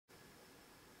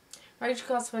वाहिगुरू जी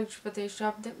का खालसा वाहिगुरू जी की फतेह।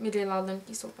 शब्द मेरे लालन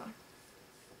की सोबा।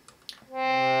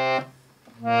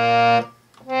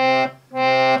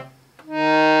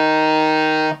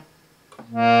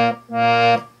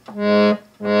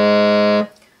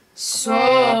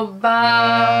 सोबा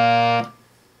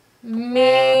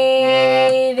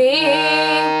मेरे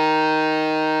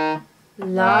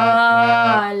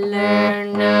लालन,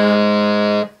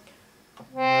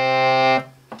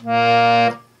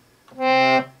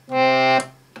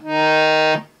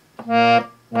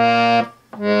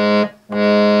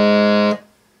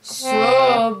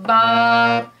 सोबा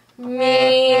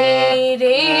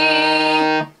मेरे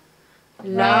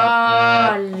लालन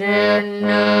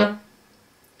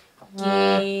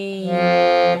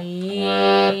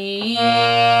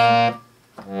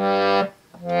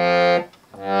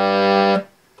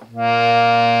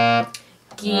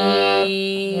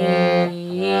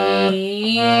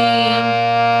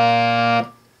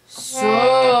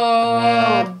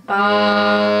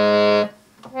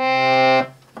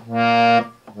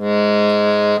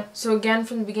So again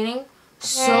from the beginning.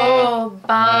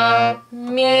 Soba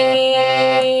mere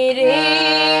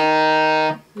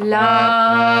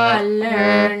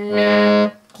lalan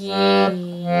ki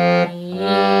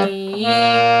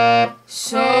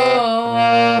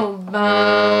soba.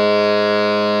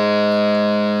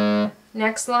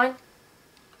 Next line.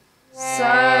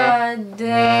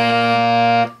 Sada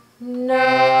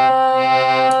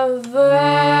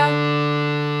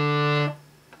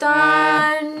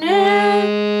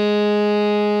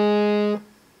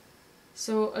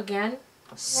So again,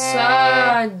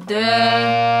 sada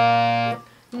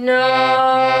navatane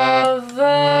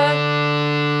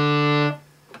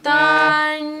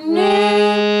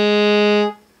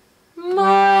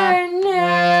mane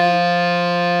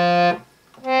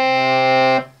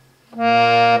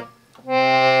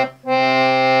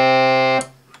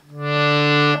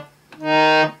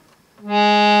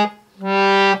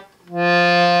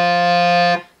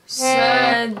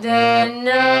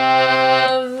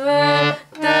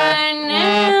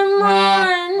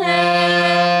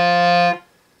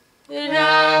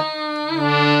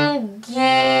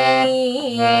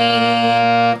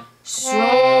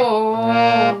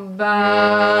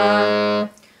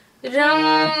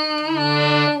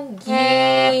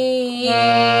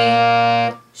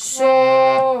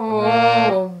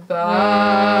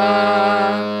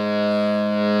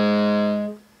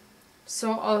So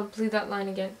I'll play that line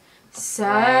again.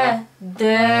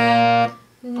 Sada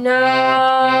navatane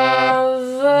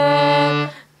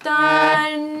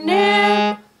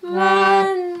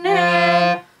mane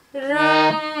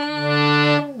rangi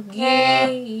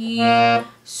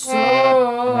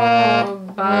soba.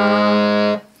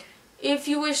 If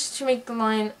you wish to make the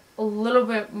line a little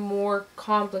bit more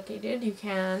complicated, you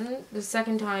can. The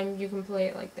second time you can play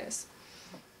it like this.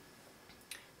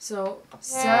 So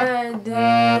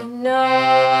sada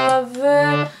navatane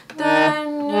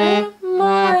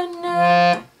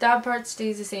mane. That part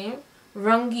stays the same.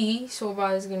 Rangi soba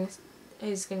is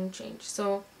gonna change.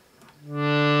 So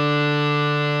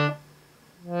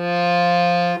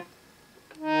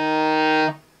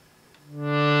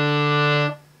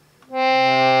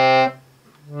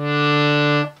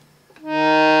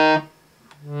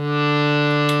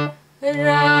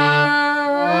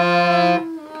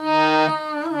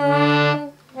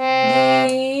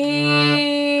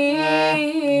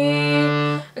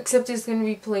except it's going to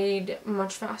be played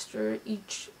much faster.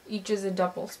 Each is a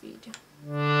double speed.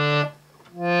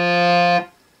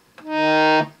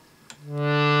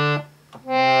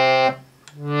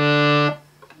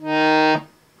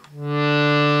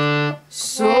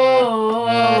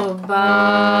 Soba,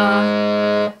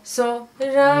 so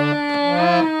rangi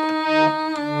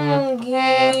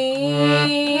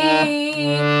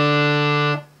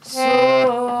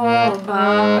soba.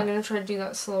 I'm going to try to do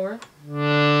that slower.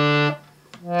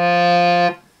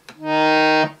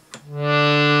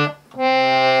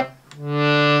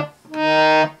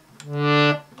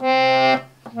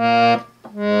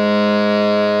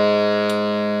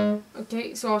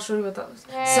 Okay, so I'll show you what that was.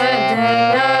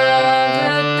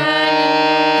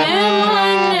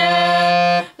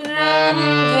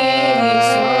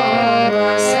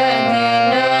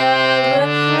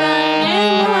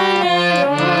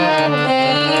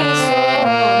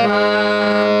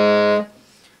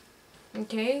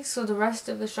 Okay, so the rest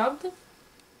of the shabd.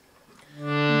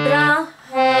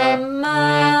 Brahma,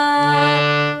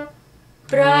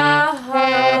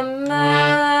 Brahma,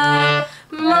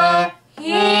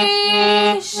 Mahisha,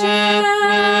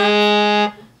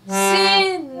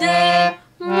 Siddha,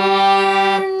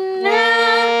 Murna,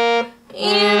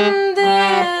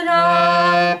 Indra.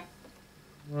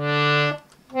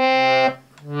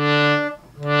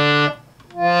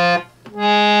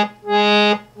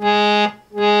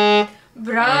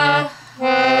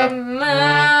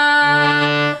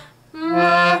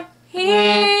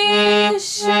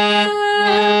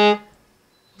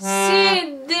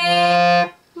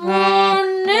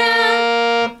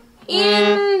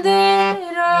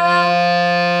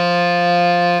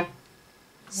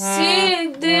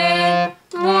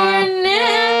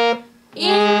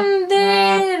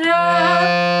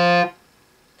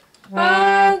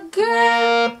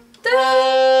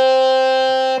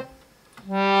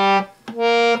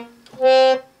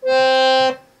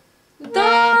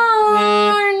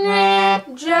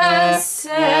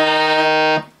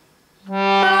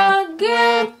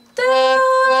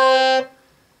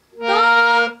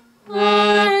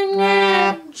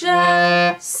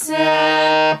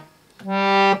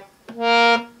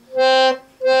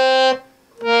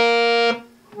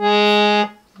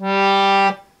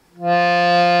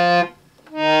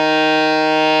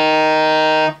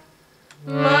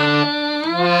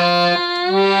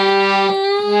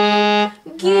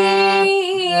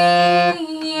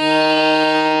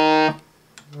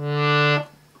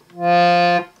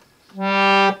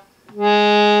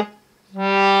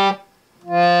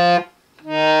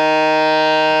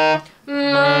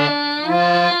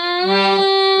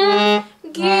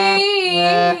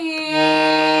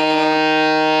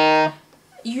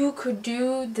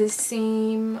 do the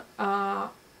same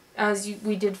as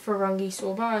we did for Rangi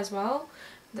Soba as well,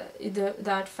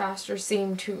 that faster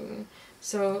same tune.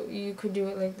 So you could do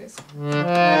it like this.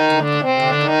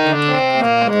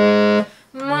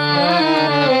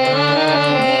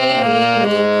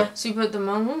 So you put the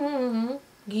mangi,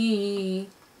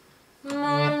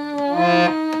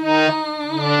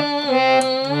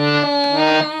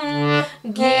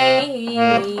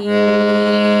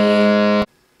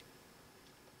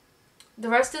 the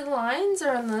rest of the lines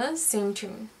are on the same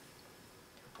tune.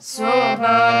 Soba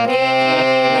Bhai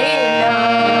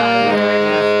Gurcharan Singh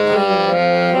Ji,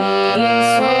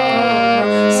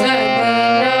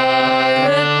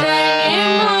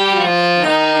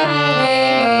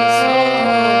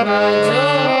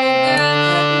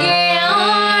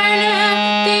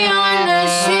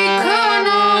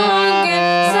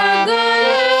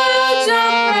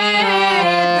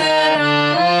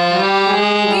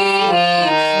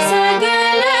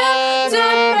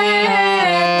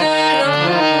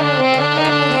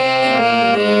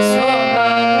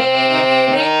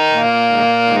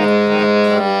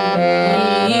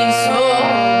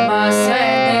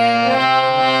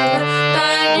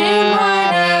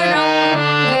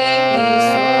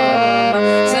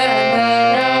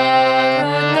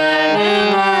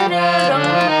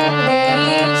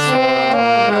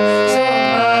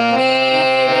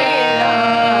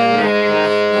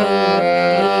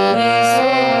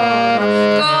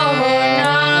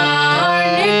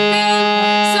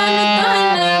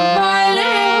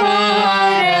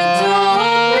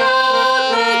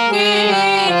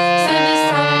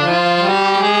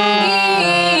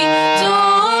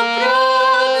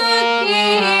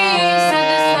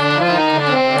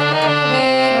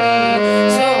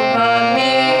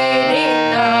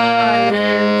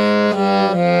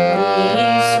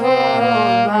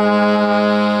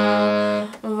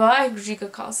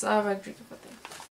 Bhai Gurcharan.